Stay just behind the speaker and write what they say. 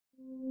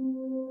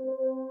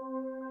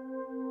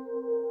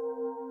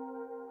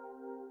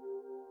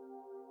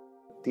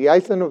The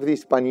island of the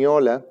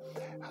Hispaniola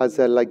has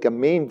like a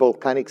main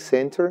volcanic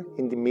center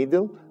in the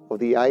middle of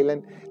the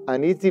island,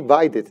 and it's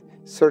divided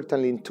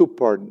certainly in two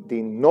parts,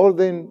 the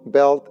northern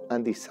belt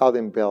and the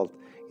southern belt.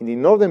 In the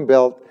northern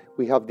belt,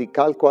 we have the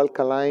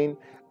calco-alkaline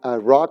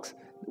rocks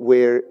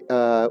where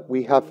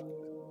we have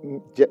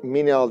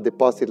mineral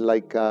deposits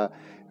like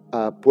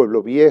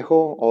Pueblo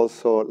Viejo,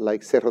 also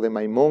like Cerro de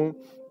Maimón,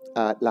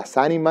 Las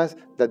Animas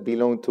that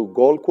belong to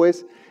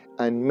GoldQuest,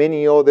 and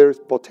many others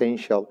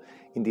potential.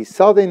 In the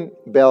southern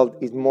belt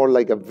is more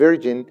like a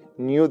virgin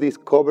new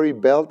discovery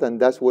belt, and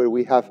that's where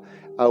we have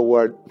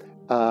our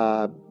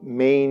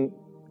main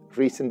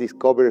recent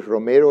discovery,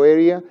 Romero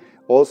area.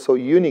 Also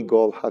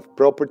Unigold have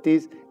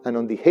properties, and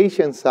on the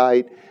Haitian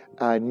side,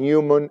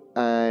 Newman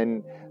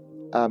and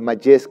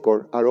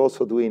Majescor are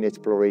also doing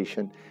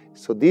exploration.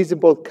 So this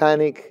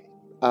volcanic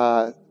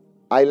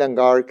island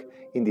arc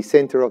in the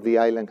center of the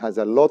island has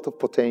a lot of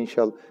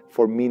potential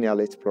for mineral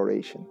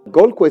exploration.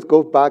 GoldQuest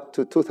goes back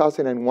to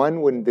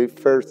 2001 when they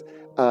first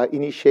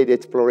initiated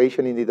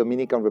exploration in the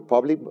Dominican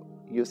Republic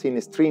using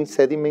a stream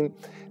sediment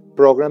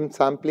program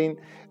sampling.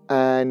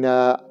 And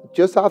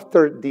just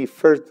after the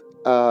first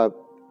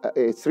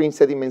stream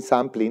sediment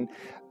sampling,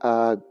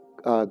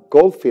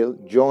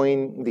 Goldfield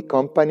joined the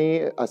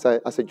company as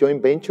a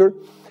joint venture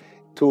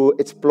to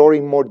explore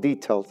in more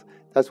details.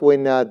 That's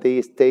when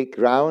they stayed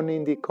ground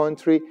in the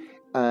country,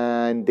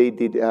 and they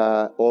did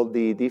all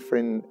the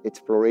different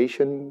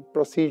exploration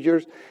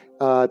procedures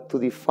to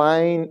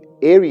define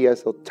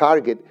areas of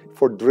target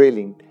for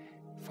drilling.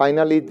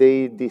 Finally,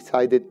 they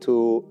decided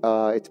to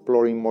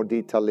explore in more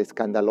detail the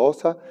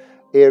Escandalosa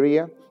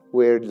area,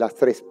 where Las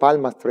Tres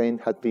Palmas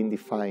trend had been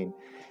defined.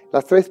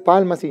 Las Tres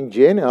Palmas in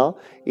general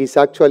is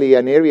actually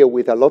an area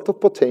with a lot of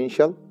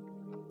potential,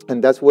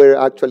 and that's where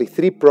actually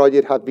 3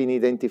 projects have been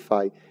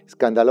identified: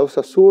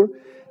 Escandalosa Sur,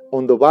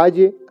 Hondo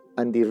Valle,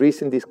 and the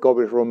recent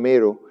discovery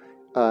Romero,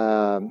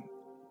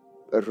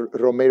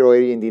 Romero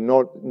area in the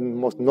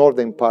most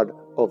northern part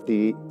of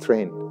the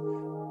trend.